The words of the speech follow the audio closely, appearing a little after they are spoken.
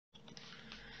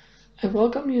I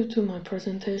welcome you to my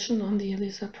presentation on the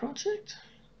ELISA project.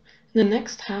 In the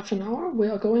next half an hour, we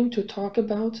are going to talk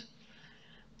about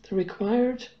the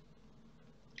required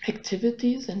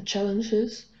activities and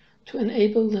challenges to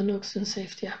enable Linux in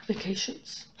safety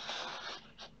applications.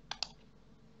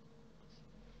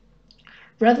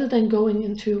 Rather than going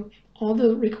into all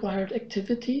the required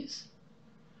activities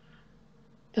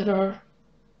that are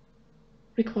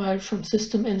required from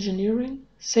system engineering,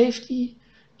 safety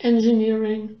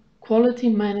engineering, quality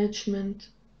management,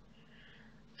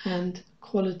 and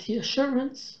quality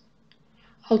assurance,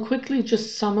 I'll quickly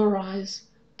just summarize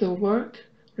the work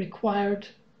required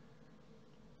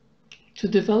to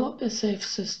develop a safe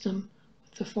system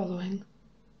with the following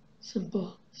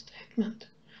simple statement.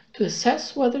 To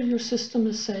assess whether your system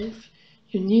is safe,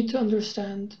 you need to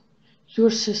understand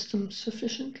your system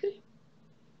sufficiently.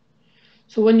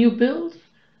 So when you build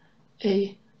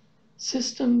a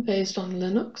system based on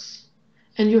Linux,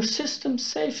 and your system's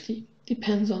safety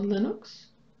depends on Linux,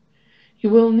 you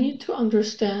will need to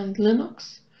understand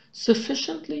Linux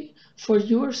sufficiently for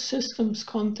your system's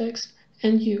context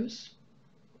and use.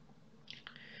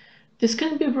 This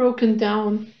can be broken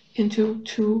down into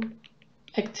two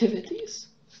activities.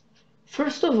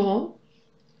 First of all,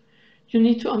 you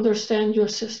need to understand your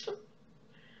system,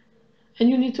 and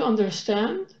you need to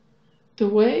understand the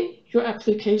way your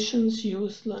applications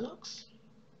use Linux.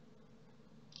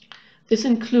 This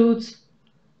includes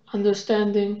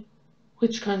understanding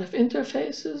which kind of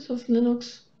interfaces of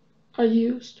Linux are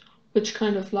used, which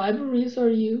kind of libraries are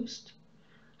used,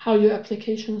 how your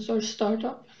applications are started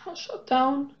up and how shut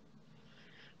down,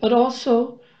 but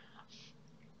also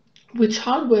which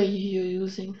hardware you're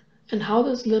using and how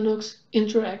does Linux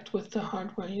interact with the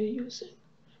hardware you're using.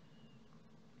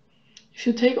 If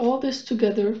you take all this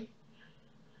together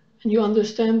and you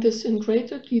understand this in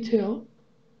greater detail,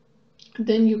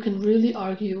 then you can really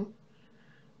argue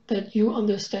that you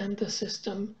understand the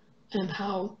system and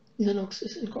how Linux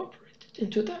is incorporated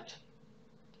into that.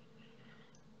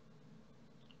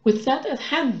 With that at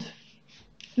hand,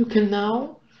 you can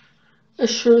now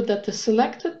assure that the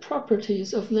selected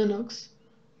properties of Linux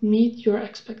meet your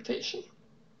expectation.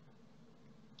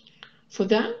 For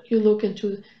that, you look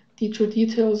into the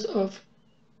details of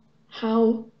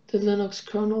how the Linux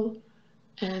kernel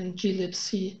and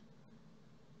glibc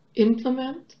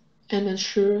implement and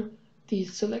ensure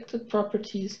these selected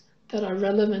properties that are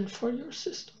relevant for your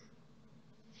system.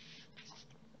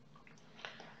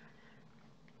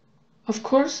 Of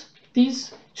course,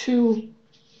 these two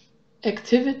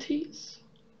activities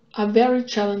are very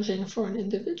challenging for an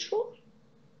individual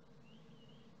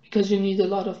because you need a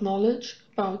lot of knowledge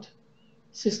about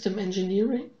system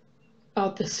engineering,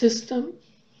 about the system,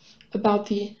 about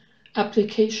the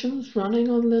applications running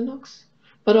on Linux,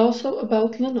 but also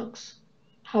about Linux,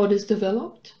 how it is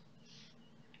developed,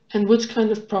 and which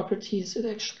kind of properties it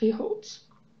actually holds.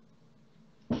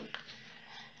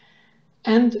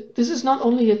 And this is not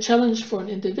only a challenge for an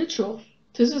individual,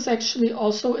 this is actually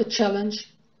also a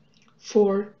challenge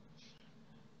for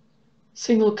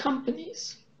single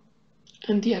companies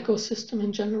and the ecosystem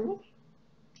in general.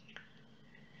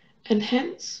 And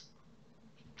hence,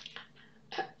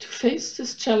 to face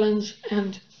this challenge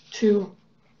and to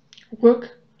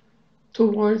work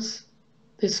towards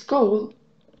this goal,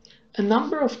 a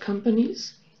number of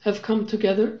companies have come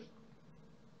together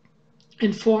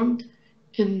and formed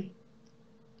in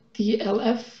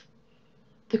DLF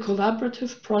the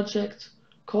collaborative project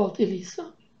called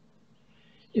ELISA.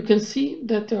 You can see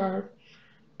that there are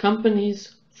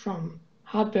companies from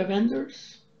hardware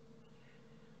vendors,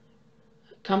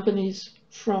 companies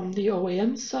from the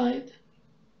OEM side,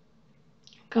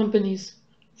 companies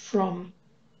from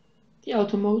the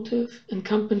automotive, and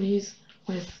companies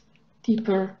with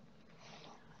deeper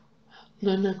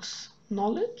Linux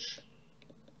knowledge.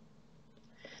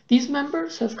 These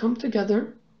members have come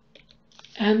together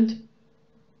and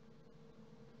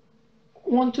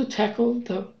want to tackle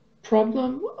the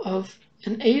problem of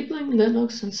enabling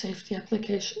Linux in safety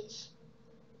applications.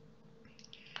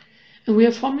 And we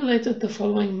have formulated the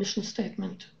following mission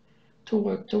statement to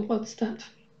work towards that.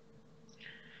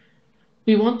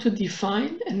 We want to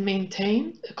define and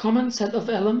maintain a common set of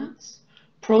elements,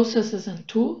 processes, and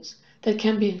tools that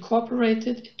can be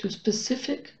incorporated into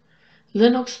specific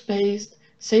Linux-based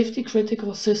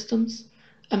safety-critical systems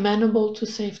amenable to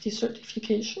safety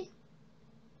certification.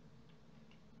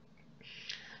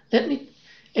 Let me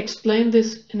explain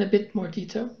this in a bit more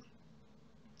detail.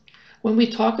 When we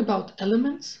talk about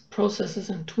elements, processes,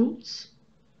 and tools,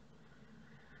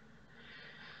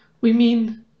 we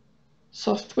mean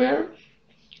software,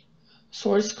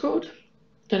 source code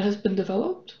that has been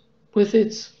developed with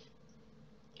its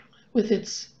with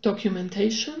its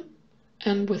documentation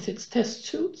and with its test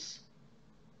suits.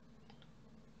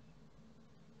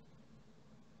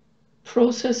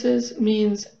 Processes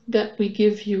means that we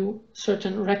give you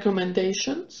certain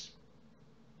recommendations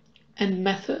and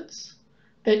methods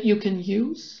that you can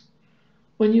use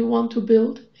when you want to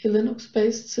build a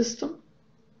Linux-based system,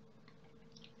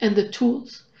 and the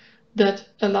tools that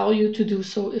allow you to do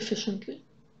so efficiently.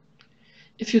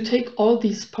 If you take all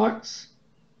these parts,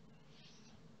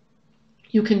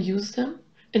 you can use them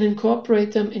and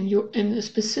incorporate them in a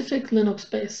specific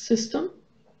Linux-based system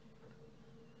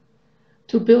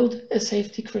to build a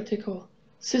safety-critical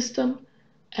system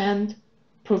and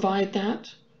provide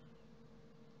that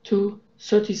to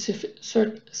safety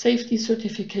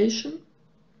certification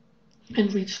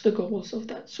and reach the goals of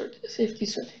that safety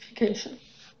certification.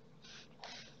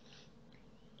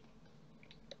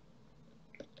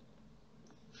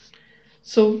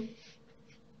 So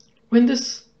when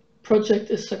this project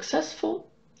is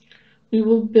successful, we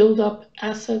will build up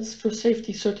assets for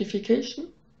safety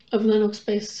certification of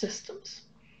Linux-based systems.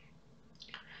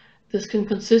 This can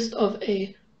consist of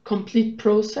a complete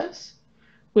process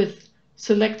with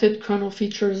selected kernel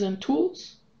features and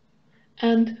tools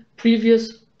and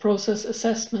previous process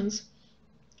assessments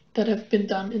that have been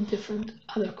done in different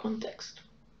other contexts.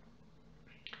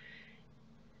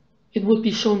 It would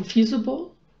be shown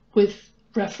feasible with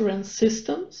reference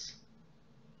systems.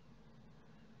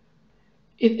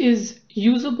 It is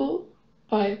usable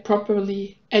by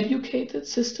properly educated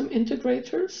system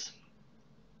integrators.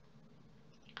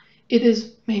 It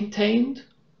is maintained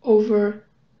over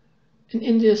an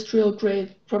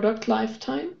industrial-grade product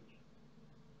lifetime.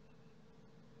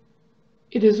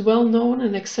 It is well known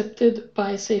and accepted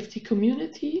by safety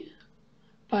community,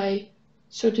 by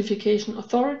certification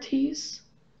authorities,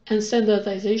 and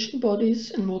standardization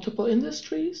bodies in multiple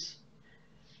industries.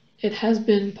 It has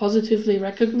been positively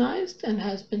recognized and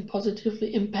has been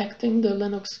positively impacting the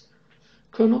Linux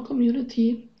kernel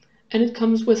community, and it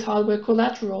comes with hardware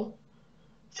collateral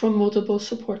from multiple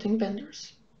supporting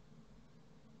vendors.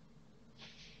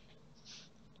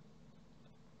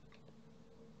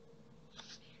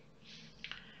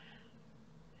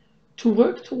 To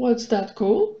work towards that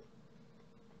goal,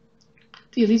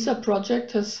 the ELISA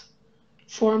project has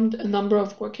formed a number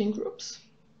of working groups.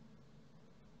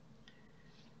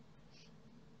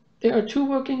 There are 2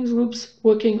 working groups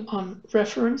working on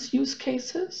reference use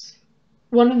cases,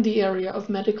 one in the area of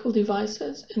medical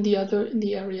devices and the other in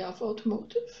the area of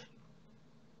automotive.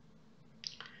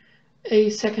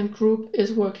 A second group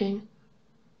is working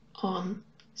on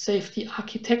safety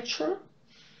architecture.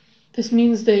 This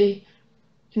means they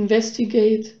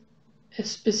investigate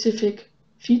specific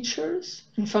features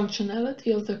and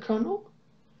functionality of the kernel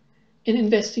and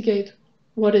investigate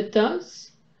what it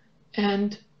does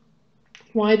and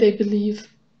why they believe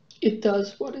it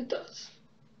does what it does.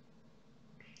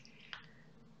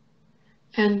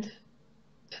 And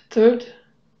the third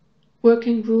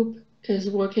working group is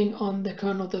working on the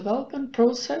kernel development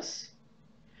process.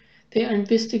 They are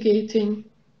investigating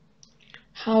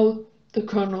how the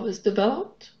kernel is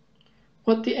developed,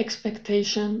 what the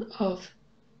expectation of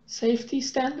safety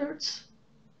standards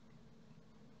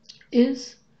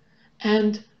is,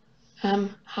 and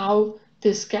how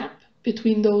this gap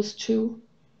between those 2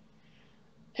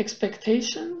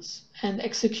 expectations and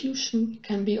execution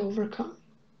can be overcome.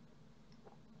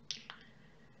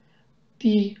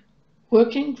 The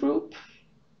working group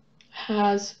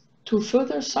has 2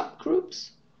 further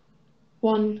subgroups.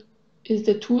 One is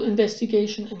the tool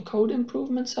investigation and code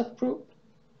improvement subgroup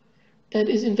that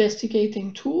is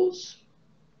investigating tools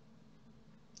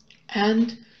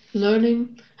and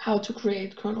learning how to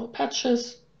create kernel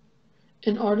patches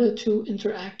in order to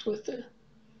interact with the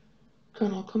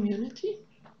kernel community.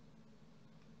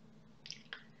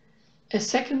 A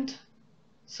second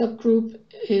subgroup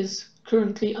is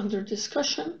currently under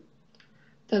discussion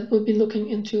that will be looking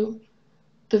into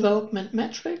development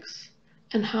metrics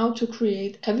and how to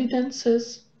create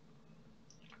evidences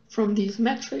from these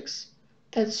metrics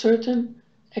that certain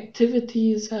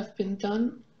activities have been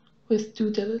done with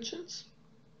due diligence.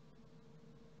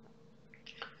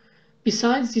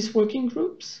 Besides these working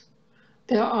groups,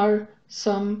 there are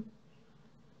some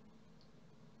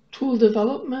tool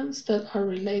developments that are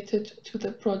related to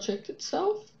the project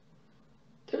itself.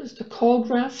 There's the call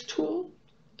graph tool,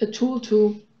 a tool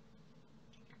to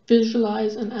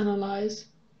visualize and analyze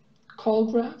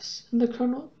call graphs in the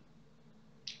kernel.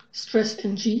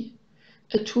 StressNG,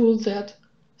 a tool that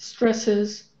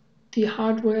stresses the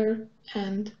hardware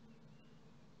and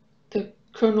the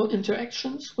kernel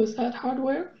interactions with that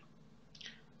hardware.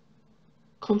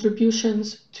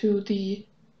 Contributions to the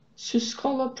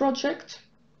syscaller project,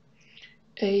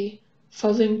 a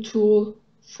fuzzing tool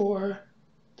for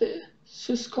the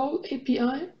syscall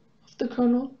API of the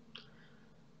kernel,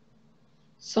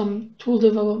 some tool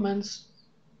developments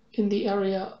in the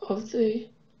area of the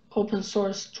open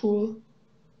source tool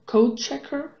Code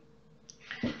Checker,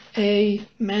 a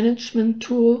management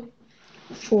tool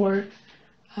for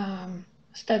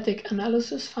static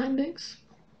analysis findings,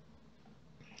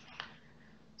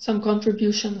 some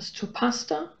contributions to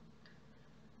Pasta,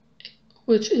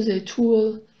 which is a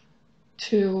tool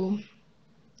to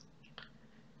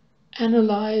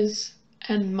analyze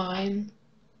and mine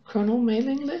kernel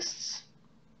mailing lists,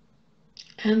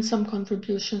 and some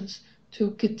contributions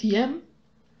to GitDM,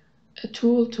 a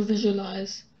tool to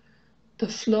visualize the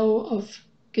flow of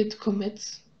Git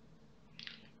commits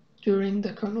during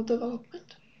the kernel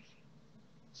development.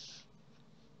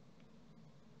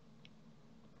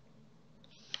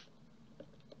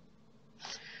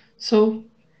 So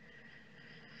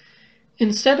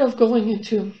instead of going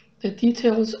into the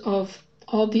details of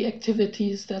all the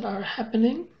activities that are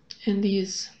happening in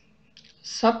these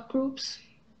subgroups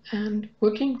and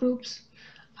working groups,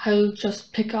 I'll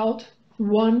just pick out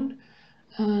one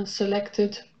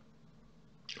selected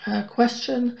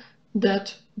question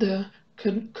that the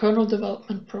kernel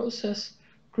development process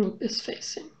group is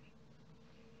facing.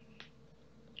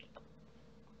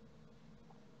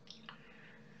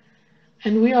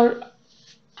 And we are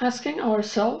asking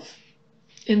ourselves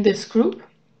in this group,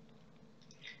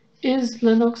 is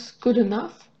Linux good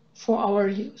enough for our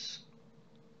use?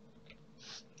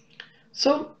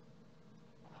 So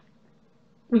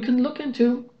we can look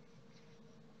into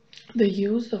the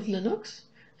use of Linux,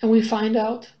 and we find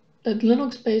out that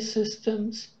Linux-based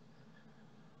systems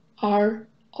are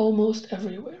almost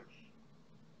everywhere.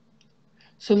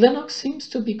 So Linux seems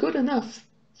to be good enough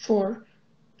for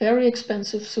very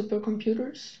expensive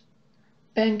supercomputers,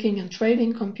 banking and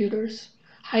trading computers,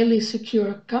 highly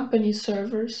secure company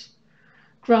servers,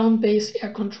 ground-based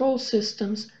air control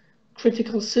systems,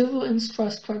 critical civil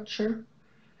infrastructure,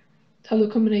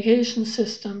 telecommunication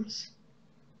systems,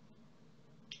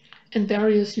 and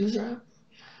various user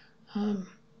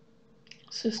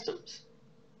systems.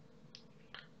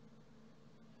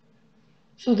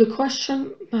 So the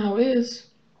question now is,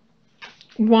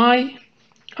 why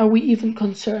are we even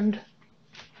concerned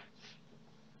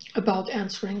about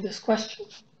answering this question?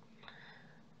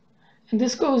 And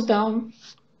this goes down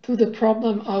to the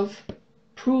problem of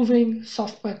proving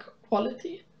software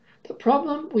quality. The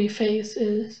problem we face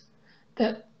is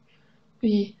that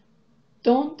we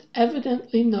don't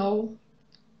evidently know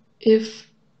if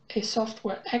a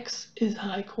software X is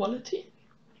high quality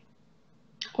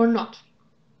or not.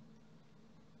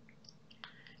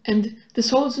 And this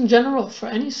holds in general for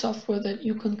any software that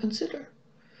you can consider.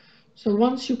 So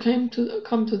once you come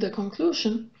to the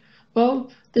conclusion, well,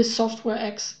 this software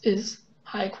X is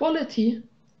high quality,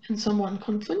 and someone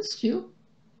convinced you,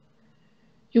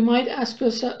 you might ask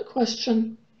yourself a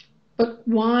question, but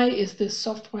why is this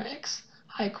software X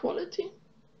high quality?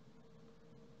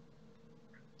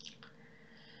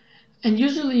 And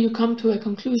usually you come to a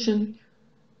conclusion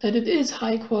that it is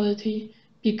high quality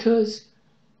because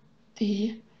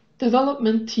the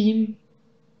development team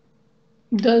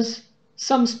does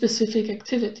some specific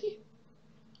activity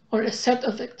or a set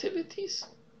of activities,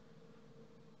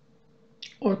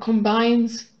 or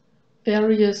combines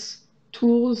various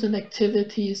tools and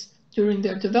activities during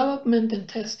their development and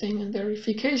testing and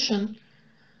verification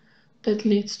that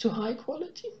leads to high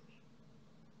quality.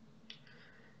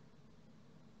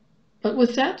 But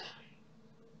with that,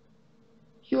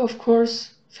 you of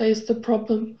course face the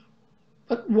problem,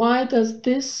 but why does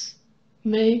this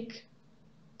make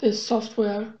this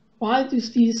software, why do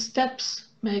these steps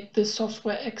make this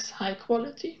software X high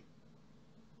quality?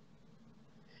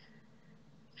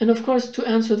 And of course, to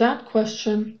answer that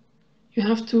question,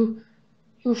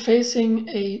 you're facing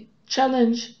a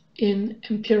challenge in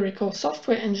empirical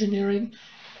software engineering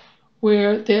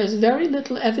where there's very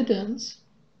little evidence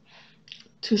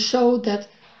to show that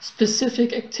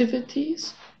specific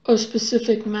activities or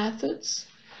specific methods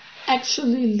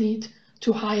actually lead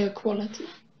to higher quality.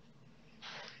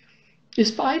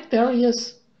 Despite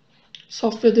various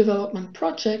software development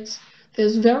projects,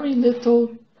 there's very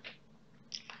little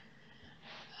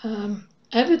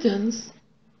evidence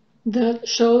that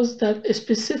shows that a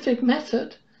specific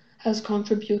method has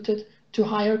contributed to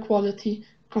higher quality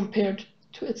compared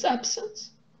to its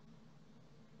absence.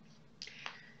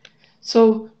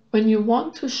 So when you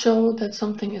want to show that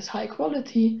something is high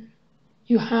quality,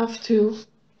 you have to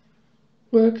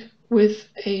work with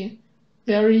a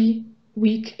very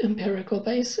weak empirical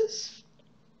basis.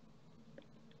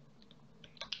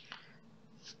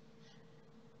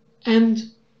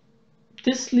 And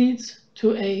this leads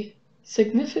to a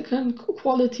significant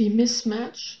quality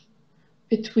mismatch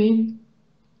between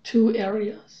two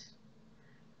areas.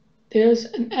 There's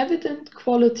an evident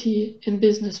quality in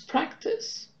business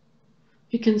practice.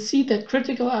 We can see that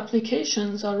critical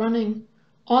applications are running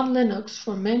on Linux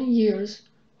for many years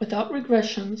without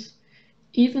regressions,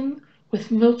 even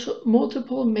with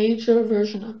multiple major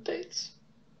version updates.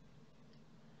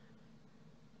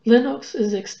 Linux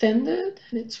is extended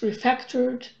and it's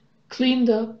refactored, cleaned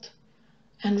up,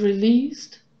 and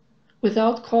released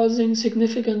without causing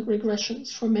significant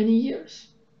regressions for many years.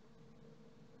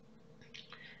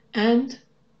 And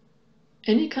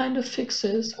any kind of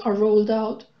fixes are rolled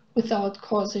out without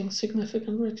causing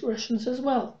significant regressions as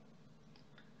well.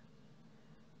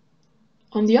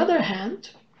 On the other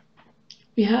hand,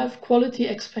 we have quality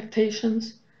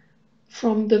expectations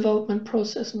from development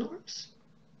process norms.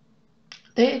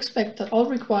 They expect that all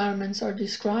requirements are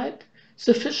described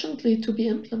sufficiently to be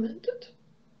implemented.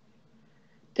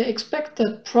 They expect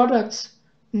that products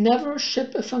never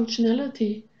ship a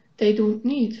functionality they don't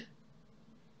need.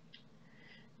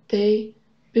 They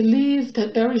believe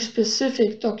that very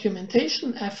specific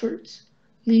documentation efforts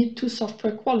lead to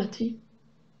software quality.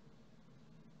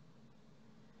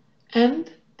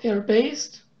 And they are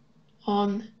based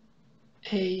on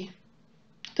a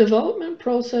development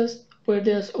process where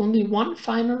there's only one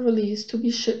final release to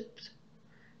be shipped,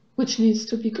 which needs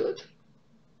to be good.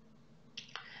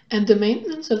 And the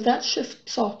maintenance of that shipped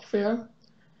software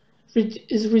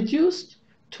is reduced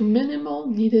to minimal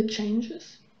needed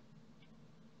changes.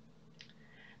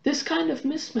 This kind of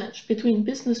mismatch between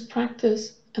business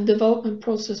practice and development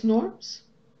process norms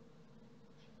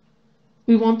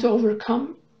we want to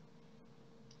overcome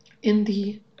in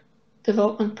the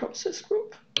development process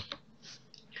group.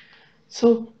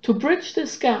 So to bridge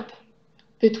this gap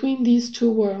between these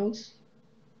two worlds,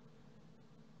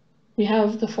 we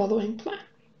have the following plan.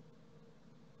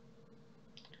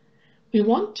 We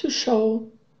want to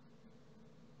show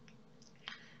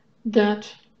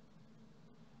that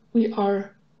we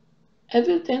are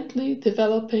evidently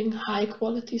developing high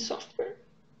quality software.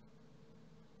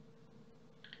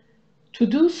 To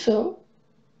do so,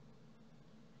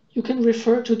 you can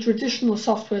refer to traditional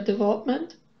software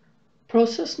development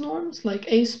process norms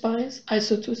like ASPICE,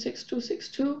 ISO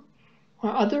 26262, or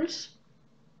others,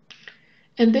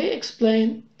 and they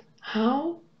explain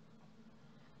how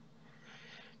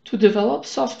to develop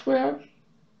software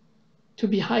to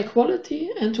be high quality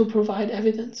and to provide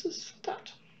evidences for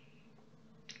that.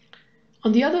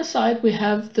 On the other side, we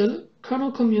have the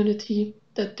kernel community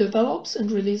that develops and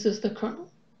releases the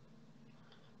kernel.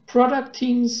 Product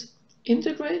teams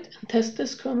integrate and test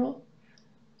this kernel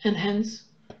and hence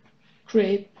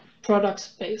create products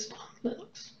based on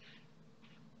Linux.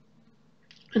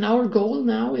 And our goal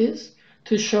now is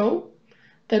to show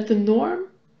that the norm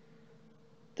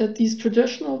that these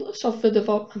traditional software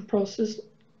development process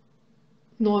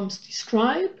norms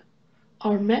describe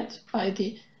are met by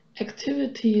the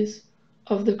activities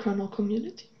of the kernel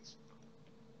community.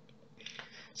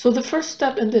 So the first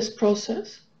step in this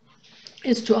process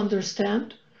is to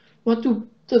understand what do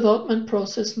development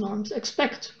process norms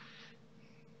expect.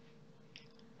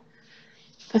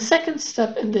 The second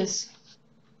step in this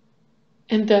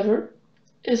endeavor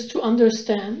is to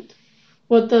understand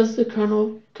what does the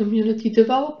kernel community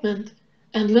development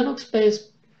and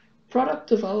Linux-based product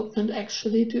development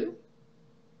actually do.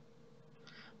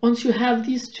 Once you have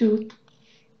these two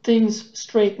things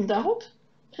straightened out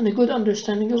and a good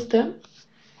understanding of them,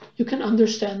 you can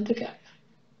understand the gap.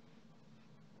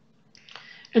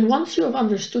 And once you have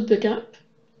understood the gap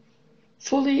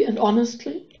fully and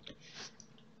honestly,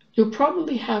 you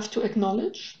probably have to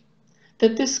acknowledge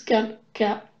that this gap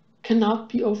cannot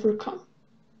be overcome.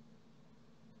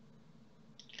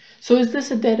 So is this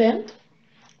a dead end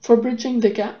for bridging the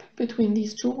gap between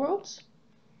these two worlds?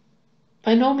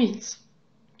 By no means.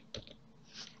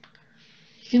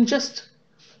 You can just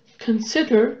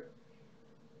consider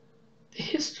the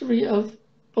history of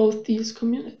both these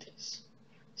communities.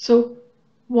 So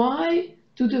why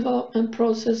do development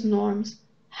process norms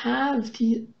have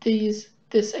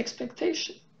this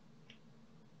expectation?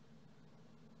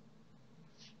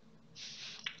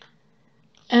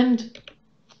 And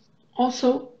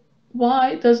also,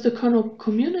 why does the kernel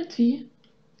community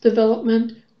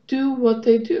development do what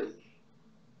they do?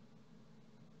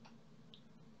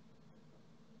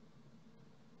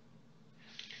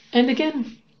 And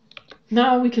again,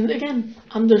 now we can again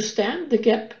understand the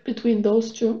gap between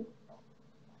those two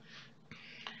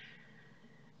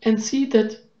and see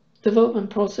that development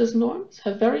process norms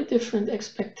have very different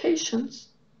expectations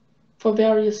for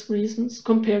various reasons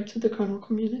compared to the kernel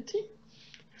community.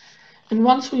 And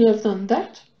once we have done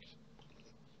that,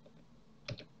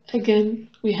 again,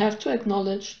 we have to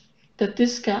acknowledge that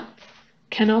this gap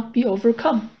cannot be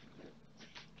overcome.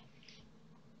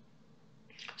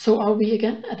 So are we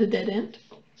again at a dead end?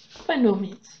 By no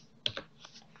means.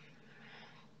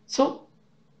 So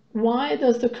why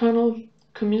does the kernel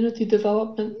community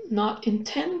development not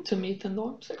intend to meet the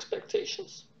norm's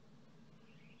expectations?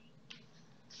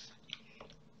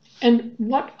 And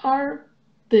what are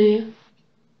the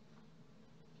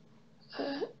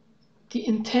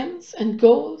intents and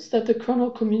goals that the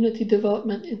kernel community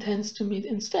development intends to meet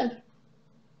instead?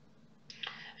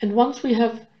 And once we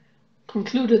have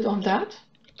concluded on that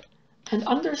and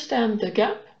understand the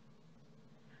gap,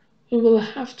 we will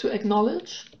have to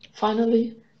acknowledge,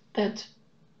 finally, that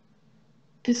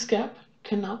this gap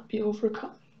cannot be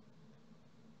overcome.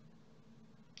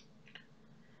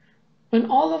 When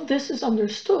all of this is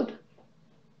understood,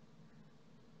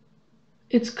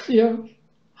 it's clear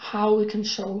how we can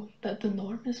show that the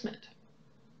norm is met.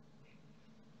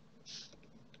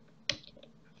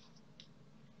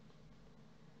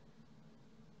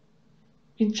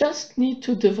 We just need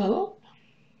to develop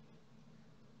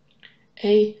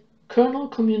a kernel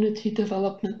community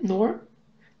development norm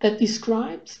that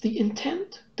describes the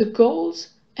intent, the goals,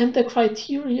 and the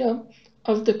criteria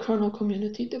of the kernel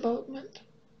community development.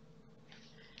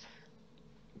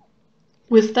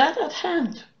 With that at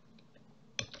hand,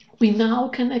 we now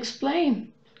can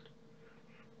explain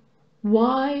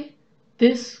why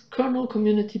this kernel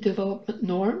community development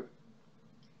norm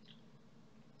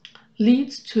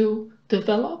leads to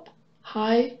develop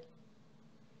high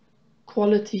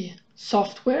quality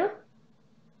software,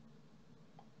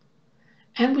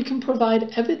 and we can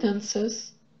provide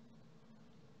evidences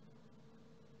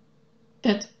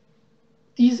that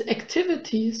these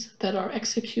activities that are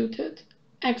executed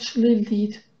actually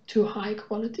lead to high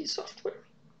quality software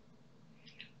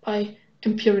by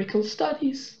empirical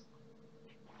studies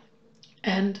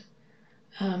and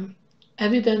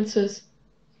evidences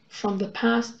from the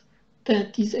past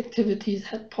that these activities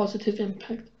had positive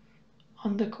impact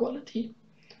on the quality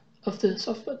of the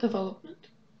software development.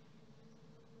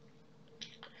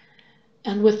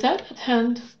 And with that at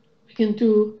hand, we can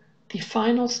do the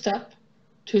final step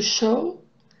to show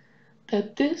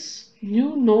that this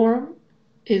new norm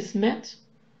is met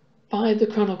by the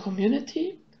kernel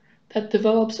community that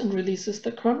develops and releases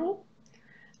the kernel,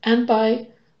 and by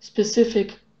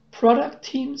specific product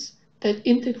teams that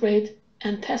integrate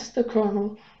and test the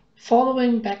kernel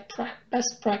following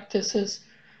best practices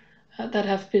that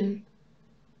have been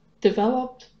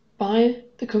developed by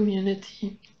the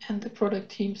community and the product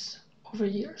teams over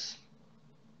years.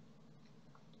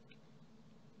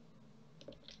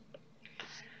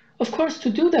 Of course, to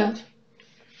do that,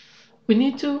 we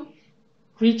need to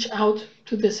reach out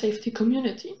to the safety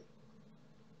community.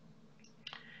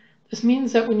 This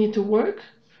means that we need to work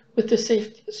with the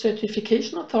safety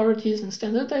certification authorities and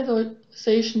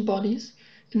standardization bodies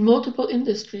in multiple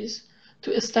industries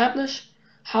to establish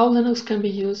how Linux can be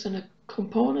used in a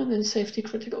component and safety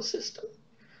critical system.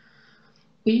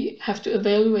 We have to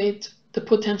evaluate the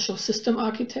potential system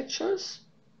architectures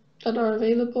that are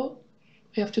available.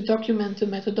 We have to document the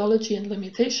methodology and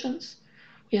limitations.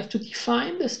 We have to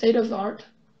define the state of the art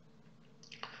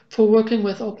for working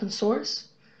with open source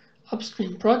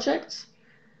upstream projects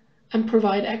and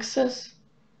provide access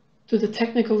to the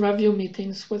technical review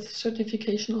meetings with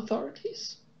certification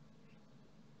authorities.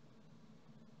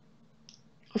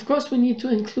 Of course, we need to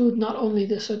include not only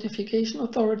the certification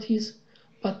authorities,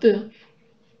 but the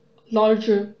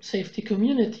larger safety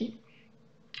community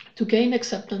to gain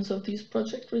acceptance of these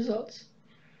project results.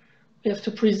 We have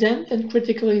to present and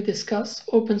critically discuss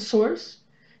open source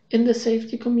in the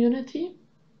safety community.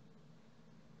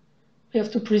 We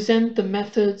have to present the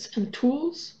methods and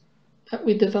tools that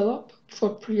we develop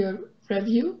for peer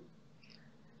review.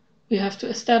 We have to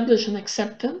establish an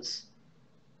acceptance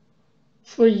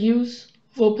for use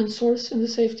of open source in the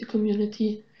safety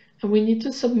community, and we need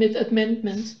to submit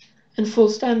amendments and full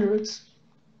standards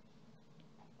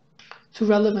to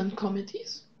relevant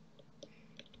committees.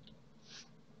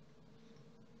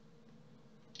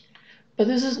 But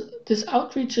this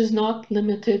outreach is not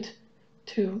limited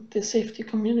to the safety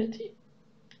community.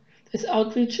 This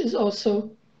outreach is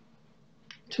also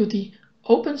to the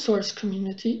open source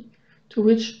community, to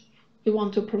which we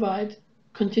want to provide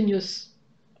continuous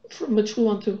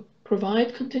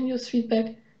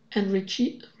feedback and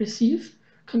receive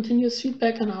continuous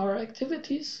feedback on our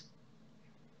activities.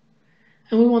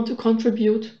 And we want to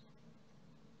contribute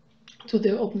to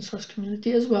the open source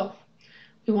community as well.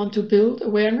 We want to build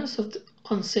awareness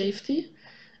on safety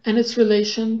and its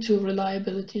relation to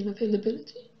reliability and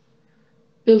availability.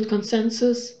 Build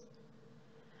consensus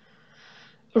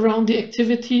around the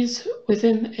activities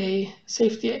within a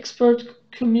safety expert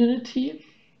community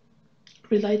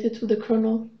related to the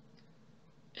kernel.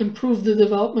 Improve the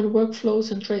development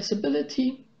workflows and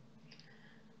traceability,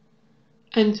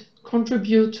 and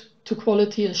contribute to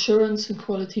quality assurance and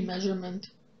quality measurement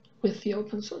with the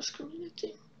open source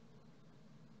community.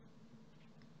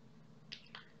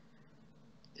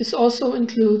 This also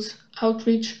includes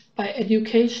outreach by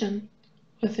education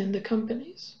within the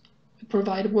companies. We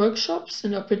provide workshops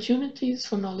and opportunities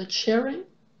for knowledge sharing.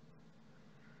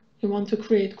 We want to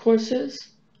create courses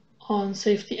on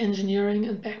safety engineering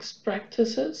and best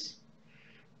practices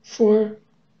for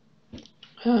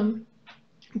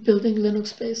building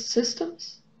Linux-based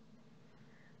systems.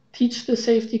 Teach the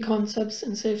safety concepts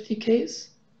in safety case,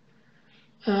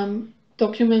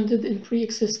 documented in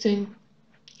pre-existing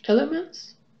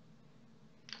elements.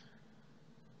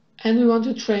 And we want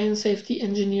to train safety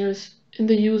engineers in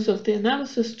the use of the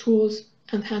analysis tools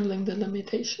and handling the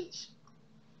limitations.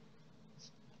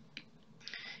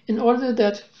 In order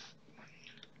that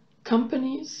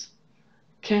companies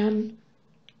can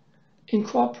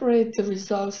incorporate the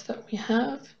results that we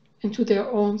have into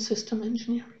their own system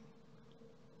engineering.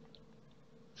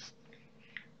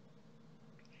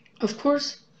 Of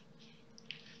course,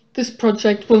 this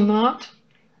project will not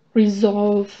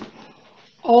resolve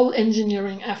all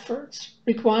engineering efforts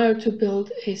required to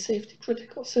build a safety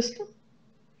critical system.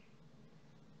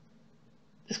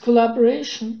 This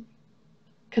collaboration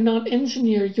cannot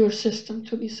engineer your system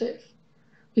to be safe.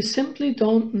 We simply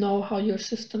don't know how your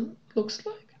system looks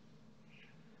like.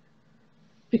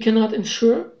 We cannot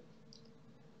ensure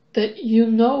that you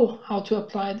know how to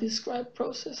apply described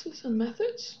processes and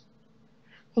methods.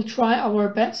 We'll try our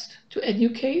best to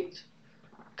educate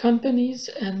companies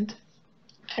and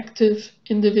active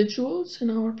individuals in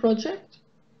our project,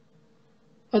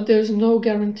 but there's no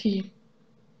guarantee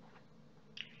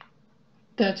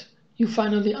that you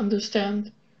finally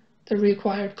understand the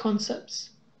required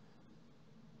concepts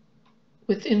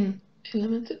within a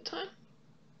limited time.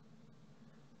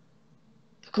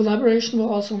 The collaboration will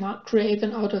also not create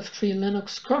an out-of-tree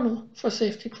Linux kernel for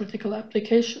safety critical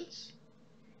applications.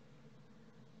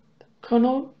 The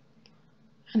kernel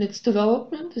and its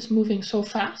development is moving so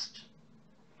fast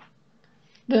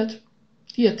that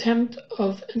the attempt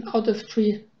of an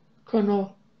out-of-tree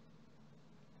kernel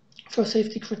for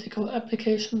safety critical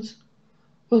applications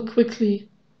will quickly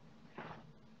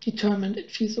determine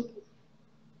it feasible.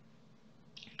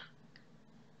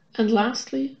 And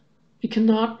lastly, we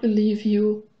cannot relieve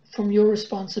you from your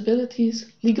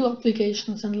responsibilities, legal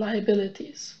obligations, and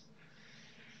liabilities.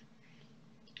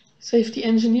 Safety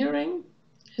engineering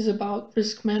is about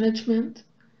risk management,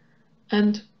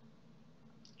 and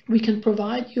we can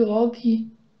provide you all the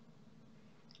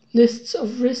lists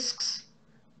of risks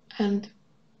and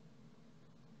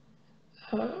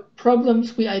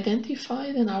problems we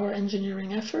identified in our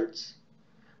engineering efforts,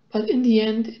 but in the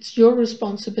end, it's your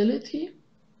responsibility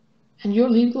and your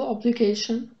legal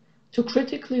obligation to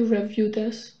critically review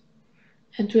this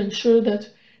and to ensure that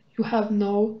you have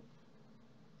no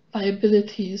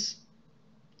liabilities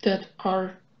that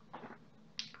are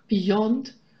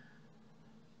beyond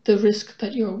the risk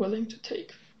that you're willing to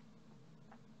take.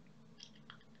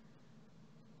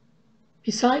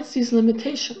 Besides these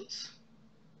limitations,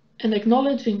 and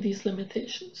acknowledging these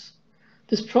limitations,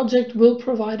 this project will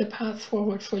provide a path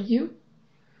forward for you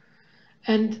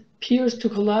and peers to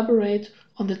collaborate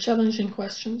on the challenging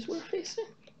questions we're facing.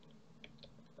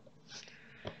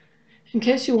 In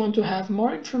case you want to have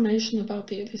more information about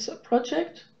the ELISA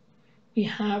project, we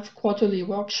have quarterly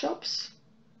workshops,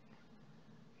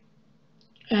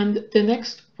 and the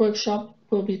next workshop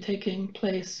will be taking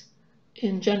place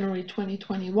in January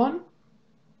 2021.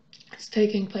 It's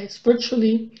taking place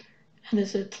virtually and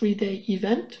is a 3-day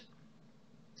event.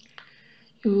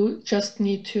 You just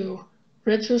need to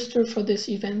register for this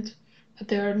event, but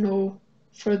there are no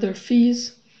further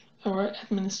fees or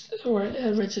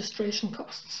registration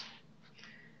costs.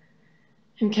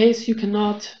 In case you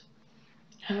cannot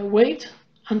wait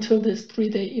until this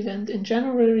 3-day event in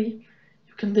January,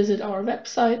 you can visit our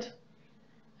website,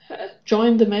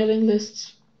 join the mailing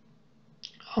lists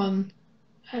on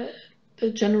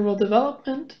the general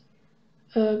development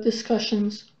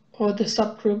discussions or the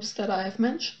subgroups that I have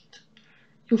mentioned.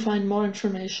 You'll find more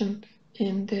information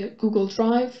in the Google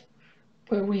Drive,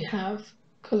 where we have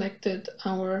collected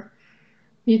our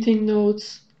meeting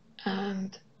notes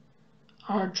and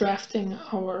are drafting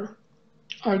our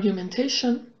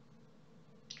argumentation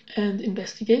and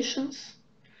investigations.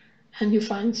 And you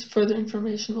find further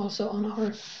information also on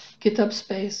our GitHub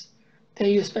space. There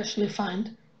you especially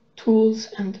find tools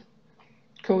and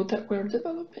code that we're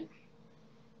developing.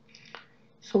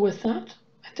 So with that,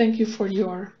 I thank you for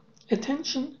your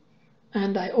attention,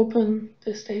 and I open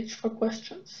the stage for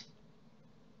questions.